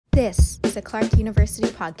This is a Clark University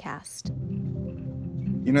podcast.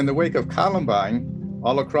 In the wake of Columbine,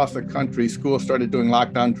 all across the country, schools started doing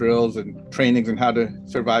lockdown drills and trainings on how to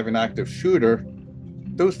survive an active shooter.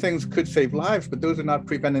 Those things could save lives, but those are not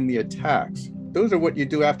preventing the attacks. Those are what you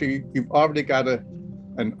do after you've already got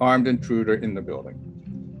an armed intruder in the building.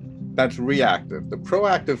 That's reactive. The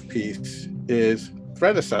proactive piece is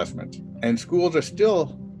threat assessment, and schools are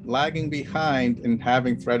still lagging behind in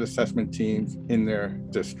having threat assessment teams in their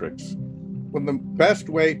districts. Well, the best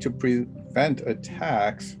way to prevent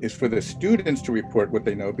attacks is for the students to report what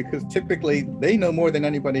they know, because typically they know more than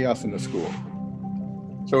anybody else in the school.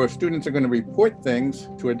 So if students are going to report things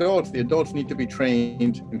to adults, the adults need to be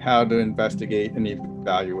trained in how to investigate and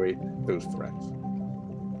evaluate those threats.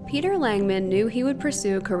 Peter Langman knew he would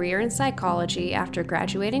pursue a career in psychology after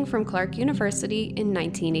graduating from Clark University in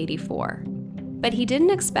 1984. But he didn't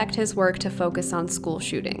expect his work to focus on school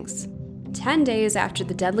shootings. 10 days after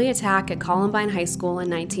the deadly attack at Columbine High School in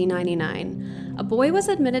 1999, a boy was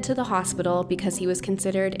admitted to the hospital because he was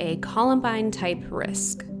considered a Columbine-type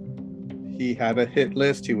risk. He had a hit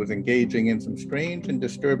list. He was engaging in some strange and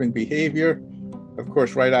disturbing behavior. Of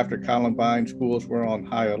course, right after Columbine, schools were on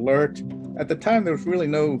high alert. At the time, there was really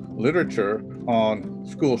no literature on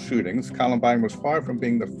school shootings. Columbine was far from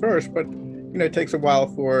being the first, but it takes a while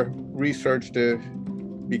for research to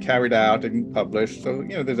be carried out and published. So,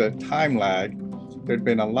 there's a time lag. There'd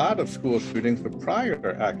been a lot of school shootings the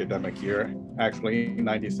prior academic year, actually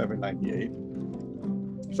 97, 98.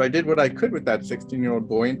 So I did what I could with that 16-year-old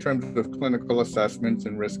boy in terms of clinical assessments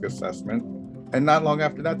and risk assessment. And not long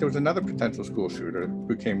after that, there was another potential school shooter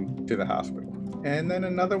who came to the hospital. And then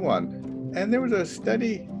another one. And there was a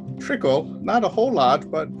steady trickle, not a whole lot,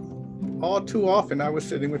 but all too often I was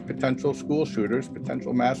sitting with potential school shooters,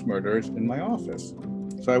 potential mass murderers in my office.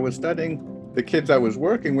 So I was studying the kids I was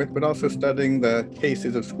working with, but also studying the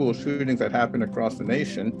cases of school shootings that happened across the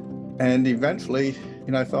nation. And eventually,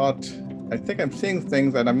 I thought, I think I'm seeing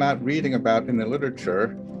things that I'm not reading about in the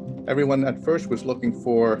literature. Everyone at first was looking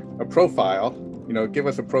for a profile, give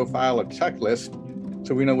us a profile, a checklist,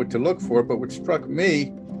 so we know what to look for. But what struck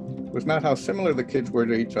me was not how similar the kids were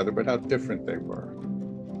to each other, but how different they were.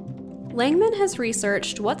 Langman has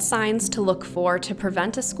researched what signs to look for to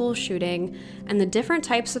prevent a school shooting and the different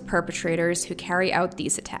types of perpetrators who carry out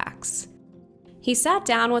these attacks. He sat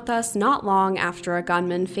down with us not long after a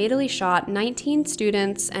gunman fatally shot 19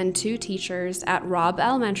 students and 2 teachers at Robb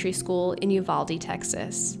Elementary School in Uvalde,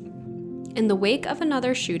 Texas. In the wake of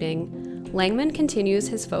another shooting, Langman continues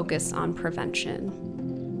his focus on prevention.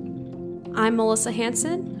 I'm Melissa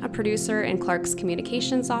Hansen, a producer in Clark's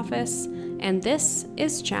communications office, and this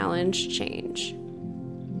is Challenge Change.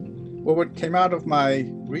 Well, what came out of my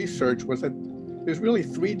research was that there's really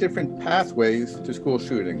 3 different pathways to school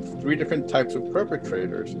shootings, 3 different types of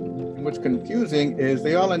perpetrators. And what's confusing is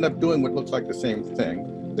they all end up doing what looks like the same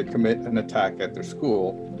thing. They commit an attack at their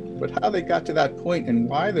school, but how they got to that point and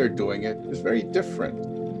why they're doing it is very different.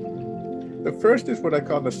 The first is what I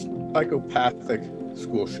call the psychopathic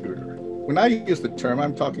school shooter. When I use the term,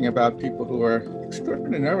 I'm talking about people who are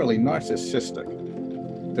extraordinarily narcissistic.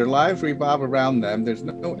 Their lives revolve around them. There's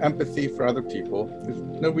no empathy for other people. There's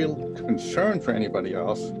no real concern for anybody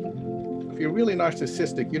else. If you're really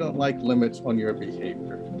narcissistic, you don't like limits on your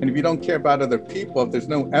behavior. And if you don't care about other people, if there's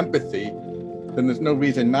no empathy, then there's no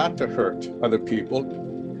reason not to hurt other people.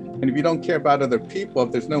 And if you don't care about other people,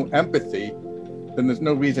 if there's no empathy, then there's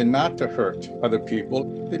no reason not to hurt other people.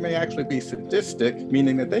 They may actually be sadistic,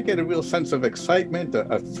 meaning that they get a real sense of excitement,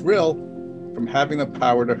 a thrill from having the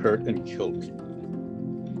power to hurt and kill people.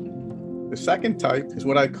 The second type is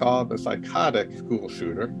what I call the psychotic school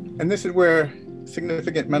shooter. And this is where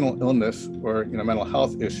significant mental illness or mental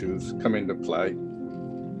health issues come into play.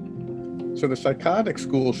 So the psychotic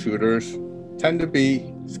school shooters tend to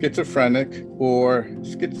be schizophrenic or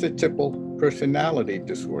schizotypal personality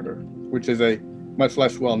disorder, which is a much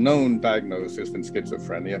less well-known diagnosis than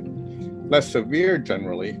schizophrenia, less severe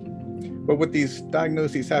generally. But what these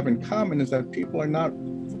diagnoses have in common is that people are not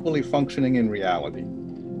fully functioning in reality.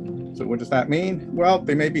 So what does that mean? Well,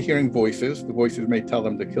 they may be hearing voices. The voices may tell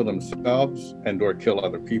them to kill themselves and or kill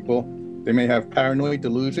other people. They may have paranoid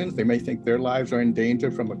delusions. They may think their lives are in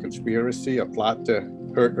danger from a conspiracy, a plot to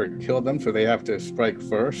hurt or kill them, so they have to strike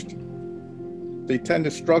first. They tend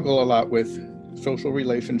to struggle a lot with social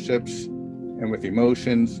relationships and with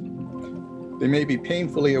emotions. They may be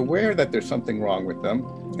painfully aware that there's something wrong with them,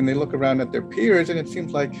 and they look around at their peers and it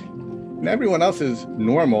seems like everyone else is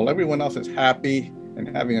normal, everyone else is happy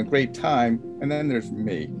and having a great time, and then there's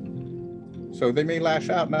me. So they may lash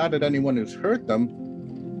out not at anyone who's hurt them,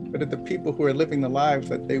 but at the people who are living the lives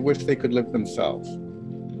that they wish they could live themselves.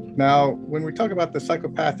 Now, when we talk about the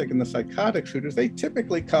psychopathic and the psychotic shooters, they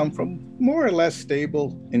typically come from more or less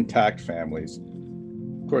stable, intact families.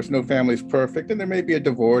 Of course, no family is perfect, and there may be a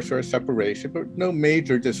divorce or a separation, but no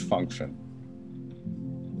major dysfunction.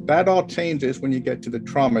 That all changes when you get to the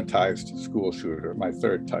traumatized school shooter, my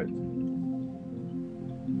third type.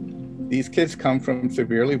 These kids come from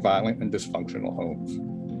severely violent and dysfunctional homes.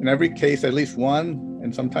 In every case, at least one,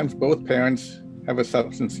 and sometimes both parents have a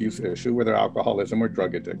substance use issue, whether alcoholism or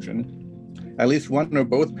drug addiction. At least one or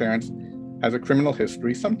both parents has a criminal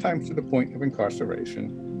history, sometimes to the point of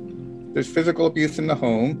incarceration. There's physical abuse in the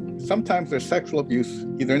home. Sometimes there's sexual abuse,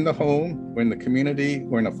 either in the home or in the community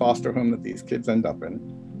or in a foster home that these kids end up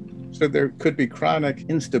in. So there could be chronic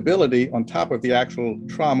instability on top of the actual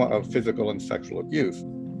trauma of physical and sexual abuse.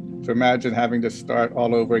 So imagine having to start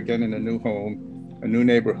all over again in a new home, a new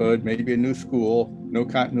neighborhood, maybe a new school, no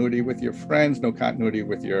continuity with your friends, no continuity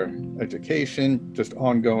with your education, just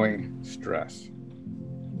ongoing stress.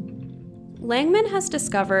 Langman has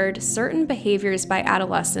discovered certain behaviors by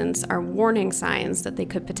adolescents are warning signs that they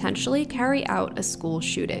could potentially carry out a school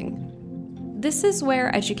shooting. This is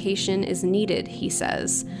where education is needed, he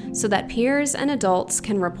says, so that peers and adults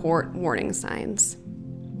can report warning signs.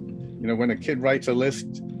 When a kid writes a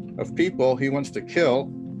list of people he wants to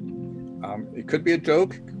kill, it could be a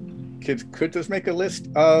joke. Kids could just make a list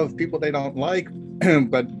of people they don't like,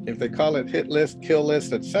 but if they call it hit list, kill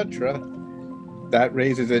list, etc., that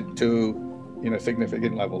raises it to a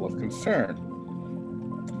significant level of concern.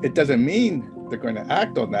 It doesn't mean they're going to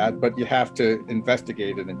act on that, but you have to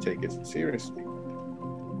investigate it and take it seriously.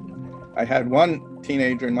 I had one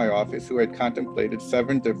teenager in my office who had contemplated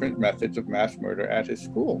 7 different methods of mass murder at his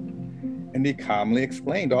school, and he calmly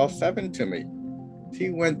explained all 7 to me. He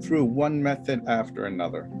went through one method after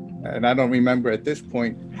another, and I don't remember at this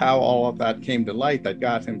point how all of that came to light that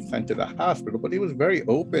got him sent to the hospital, but he was very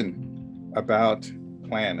open about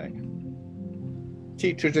planning.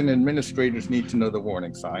 Teachers and administrators need to know the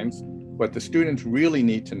warning signs, but the students really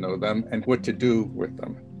need to know them and what to do with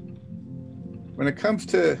them. When it comes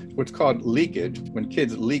to what's called leakage, when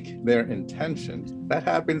kids leak their intentions, that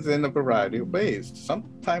happens in a variety of ways.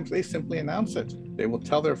 Sometimes they simply announce it. They will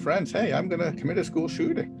tell their friends, hey, I'm going to commit a school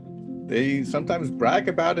shooting. They sometimes brag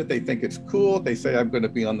about it. They think it's cool. They say, I'm going to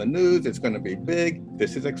be on the news. It's going to be big.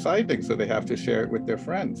 This is exciting. So they have to share it with their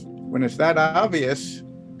friends. When it's that obvious,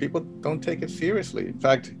 people don't take it seriously. In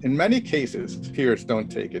fact, in many cases, peers don't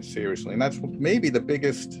take it seriously. And that's maybe the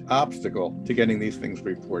biggest obstacle to getting these things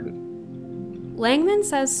reported. Langman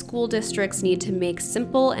says school districts need to make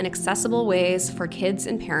simple and accessible ways for kids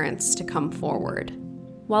and parents to come forward.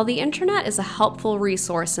 While the internet is a helpful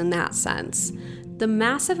resource in that sense, the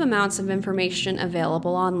massive amounts of information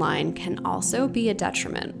available online can also be a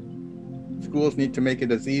detriment. Schools need to make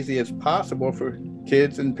it as easy as possible for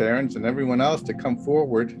kids and parents and everyone else to come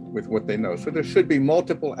forward with what they know. So there should be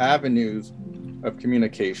multiple avenues of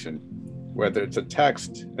communication, whether it's a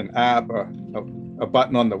text, an app, a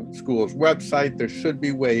button on the school's website. There should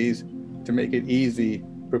be ways to make it easy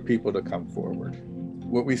for people to come forward.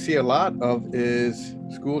 What we see a lot of is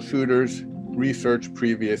school shooters research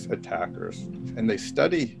previous attackers, and they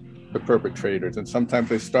study the perpetrators, and sometimes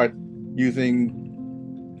they start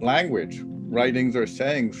using language, writings or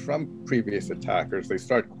sayings from previous attackers. They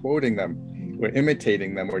start quoting them or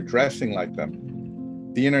imitating them or dressing like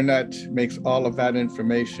them. The internet makes all of that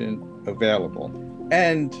information available.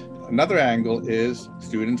 And another angle is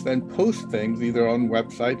students then post things either on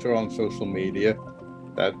websites or on social media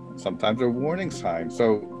that sometimes are warning signs.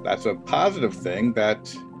 So that's a positive thing,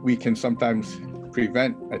 that we can sometimes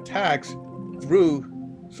prevent attacks through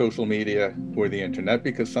social media or the internet,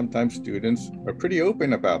 because sometimes students are pretty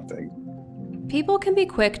open about things. People can be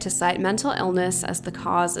quick to cite mental illness as the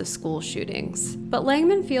cause of school shootings, but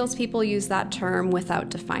Langman feels people use that term without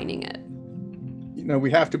defining it.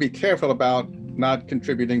 We have to be careful about not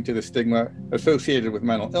contributing to the stigma associated with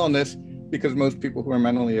mental illness, because most people who are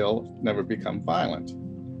mentally ill never become violent.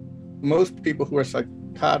 Most people who are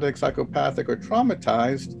psychotic, psychopathic, or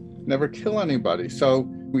traumatized never kill anybody. So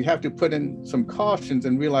we have to put in some cautions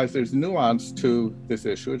and realize there's nuance to this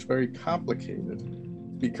issue. It's very complicated.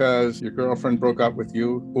 Because your girlfriend broke up with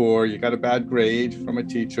you, or you got a bad grade from a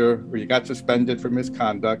teacher, or you got suspended for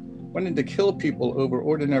misconduct, wanting to kill people over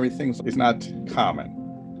ordinary things is not common.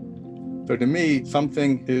 So to me,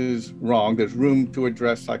 something is wrong. There's room to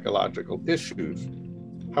address psychological issues.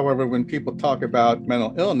 However, when people talk about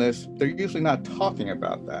mental illness, they're usually not talking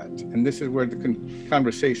about that. And this is where the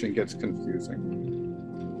conversation gets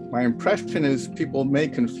confusing. My impression is people may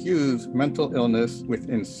confuse mental illness with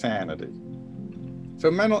insanity. So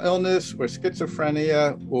mental illness or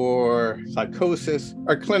schizophrenia or psychosis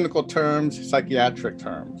are clinical terms, psychiatric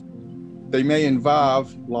terms. They may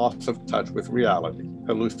involve loss of touch with reality,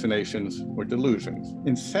 hallucinations or delusions.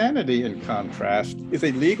 Insanity, in contrast, is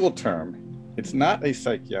a legal term. It's not a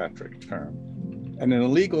psychiatric term. And in a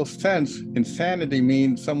legal sense, insanity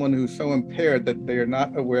means someone who's so impaired that they are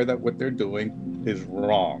not aware that what they're doing is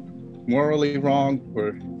wrong, morally wrong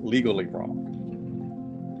or legally wrong.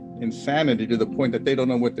 Insanity to the point that they don't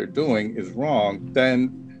know what they're doing is wrong,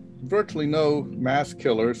 then virtually no mass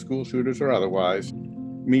killers, school shooters or otherwise,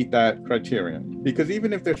 meet that criterion. Because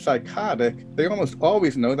even if they're psychotic, they almost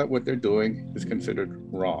always know that what they're doing is considered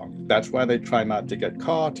wrong. That's why they try not to get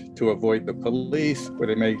caught, to avoid the police, or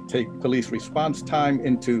they may take police response time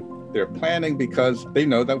into their planning because they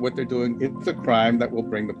know that what they're doing is a crime that will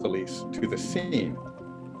bring the police to the scene.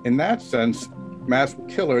 In that sense, mass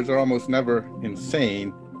killers are almost never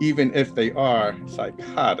insane, even if they are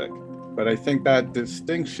psychotic. But I think that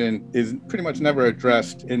distinction is pretty much never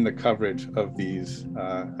addressed in the coverage of these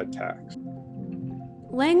attacks.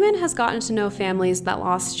 Langman has gotten to know families that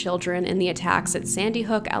lost children in the attacks at Sandy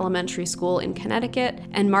Hook Elementary School in Connecticut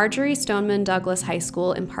and Marjorie Stoneman Douglas High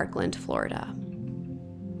School in Parkland, Florida.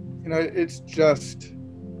 You know, it's just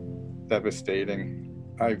devastating.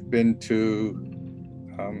 I've been to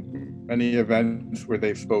many events where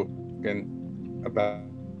they've spoken about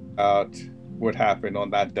what happened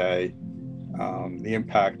on that day, the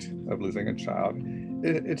impact of losing a child.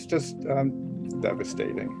 It's just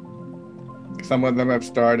devastating. Some of them have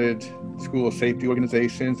started school safety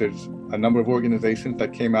organizations. There's a number of organizations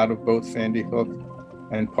that came out of both Sandy Hook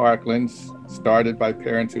and Parkland, started by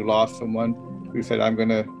parents who lost someone who said, I'm going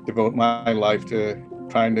to devote my life to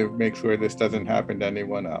trying to make sure this doesn't happen to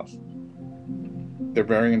anyone else. They're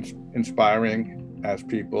very inspiring as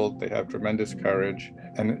people. They have tremendous courage,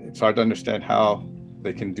 and it's hard to understand how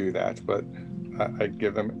they can do that, but I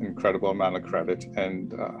give them an incredible amount of credit,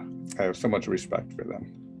 and I have so much respect for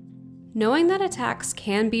them. Knowing that attacks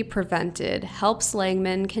can be prevented helps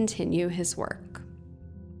Langman continue his work.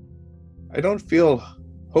 I don't feel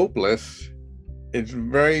hopeless. It's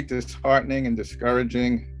very disheartening and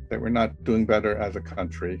discouraging that we're not doing better as a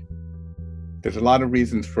country. There's a lot of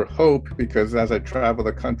reasons for hope because as I travel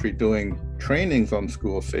the country doing trainings on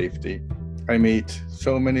school safety, I meet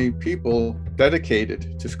so many people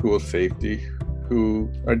dedicated to school safety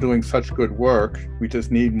who are doing such good work. We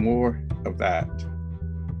just need more of that.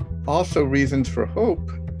 Also, reasons for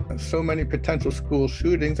hope. So many potential school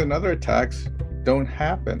shootings and other attacks don't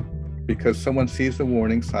happen because someone sees the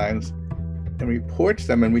warning signs and reports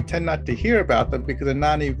them, and we tend not to hear about them because a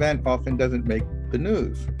non-event often doesn't make the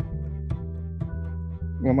news.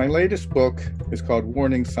 Well, my latest book is called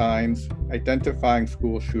Warning Signs: Identifying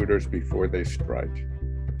School Shooters Before They Strike.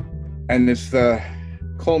 And it's the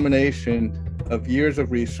culmination of years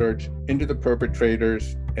of research into the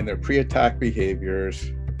perpetrators and their pre-attack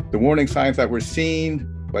behaviors, the warning signs that were seen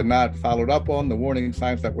but not followed up on, the warning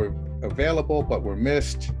signs that were available but were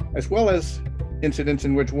missed, as well as incidents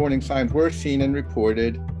in which warning signs were seen and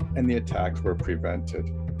reported and the attacks were prevented.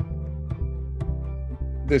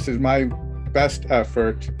 This is my best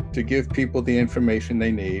effort to give people the information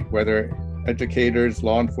they need, whether educators,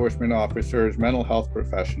 law enforcement officers, mental health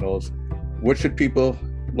professionals. What should people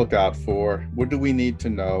look out for? What do we need to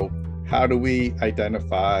know? How do we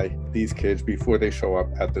identify these kids before they show up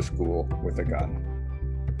at the school with a gun?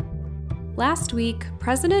 Last week,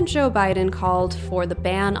 President Joe Biden called for the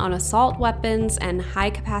ban on assault weapons and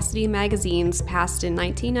high-capacity magazines passed in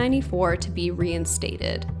 1994 to be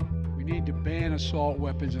reinstated. We need to ban assault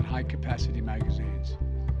weapons and high-capacity magazines.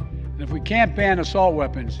 And if we can't ban assault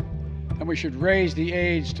weapons, then we should raise the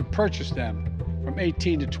age to purchase them from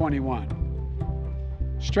 18 to 21.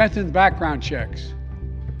 Strengthen background checks.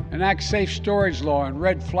 Enact safe storage law and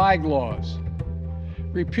red flag laws.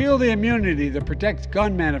 Repeal the immunity that protects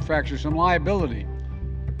gun manufacturers from liability.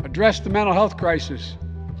 Address the mental health crisis.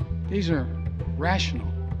 These are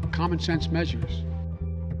rational, common sense measures.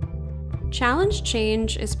 Challenge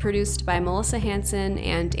Change is produced by Melissa Hansen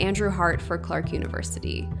and Andrew Hart for Clark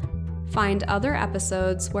University. Find other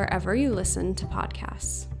episodes wherever you listen to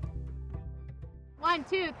podcasts. 1,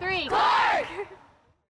 2, 3. Clark!